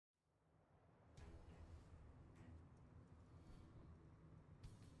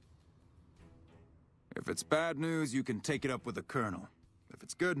If it's bad news, you can take it up with the Colonel. If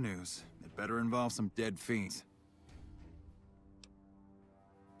it's good news, it better involve some dead fiends.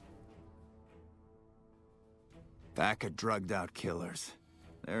 Pack of drugged-out killers.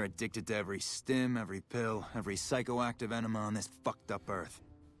 They're addicted to every stim, every pill, every psychoactive enema on this fucked-up Earth.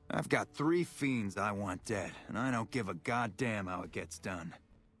 I've got 3 fiends I want dead, and I don't give a goddamn how it gets done.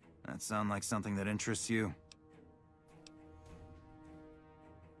 That sound like something that interests you?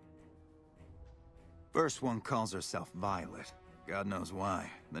 First one calls herself Violet. God knows why.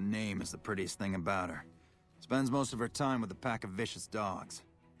 The name is the prettiest thing about her. Spends most of her time with a pack of vicious dogs.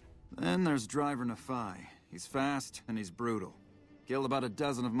 Then there's Driver Nephi. He's fast and he's brutal. Killed about a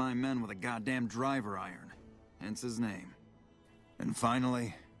dozen of my men with a goddamn driver iron. Hence his name. And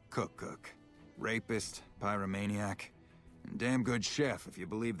finally, Cook. Rapist, pyromaniac, and damn good chef if you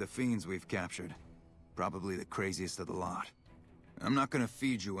believe the fiends we've captured. Probably the craziest of the lot. I'm not gonna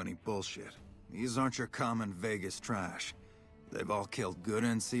feed you any bullshit. These aren't your common Vegas trash. They've all killed good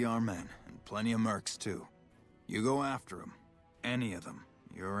NCR men, and plenty of mercs too. You go after them, any of them,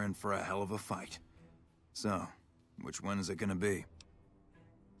 you're in for a hell of a fight. So, which one is it gonna be?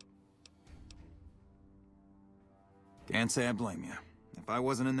 Can't say I blame you. If I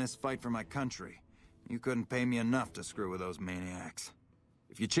wasn't in this fight for my country, you couldn't pay me enough to screw with those maniacs.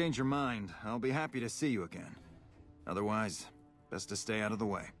 If you change your mind, I'll be happy to see you again. Otherwise, best to stay out of the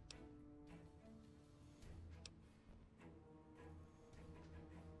way.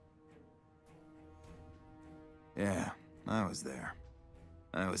 Yeah, I was there.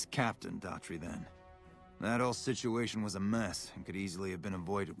 I was Captain Dhatri then. That whole situation was a mess and could easily have been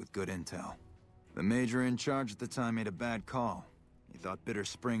avoided with good intel. The major in charge at the time made a bad call. He thought Bitter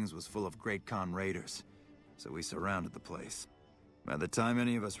Springs was full of Great Khan raiders, so we surrounded the place. By the time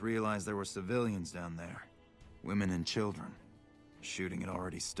any of us realized there were civilians down there, women and children, the shooting had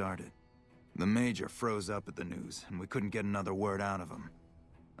already started. The major froze up at the news, and we couldn't get another word out of him.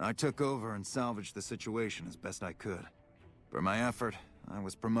 I took over and salvaged the situation as best I could. For my effort, I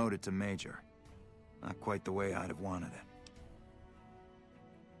was promoted to major. Not quite the way I'd have wanted it.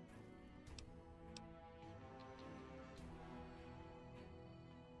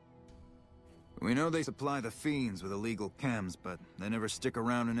 We know they supply the fiends with illegal chems, but they never stick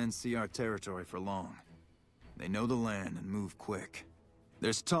around in NCR territory for long. They know the land and move quick.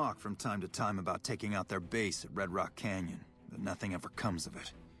 There's talk from time to time about taking out their base at Red Rock Canyon, but nothing ever comes of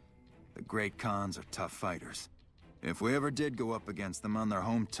it. The Great Khans are tough fighters. If we ever did go up against them on their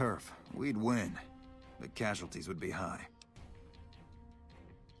home turf, we'd win. The casualties would be high.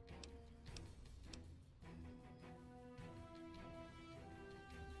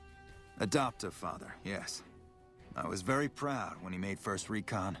 Adoptive father, yes. I was very proud when he made first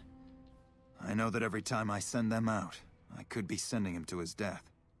recon. I know that every time I send them out, I could be sending him to his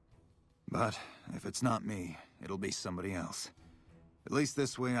death. But if it's not me, it'll be somebody else. At least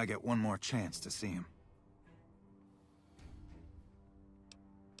this way I get one more chance to see him.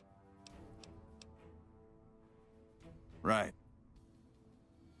 Right.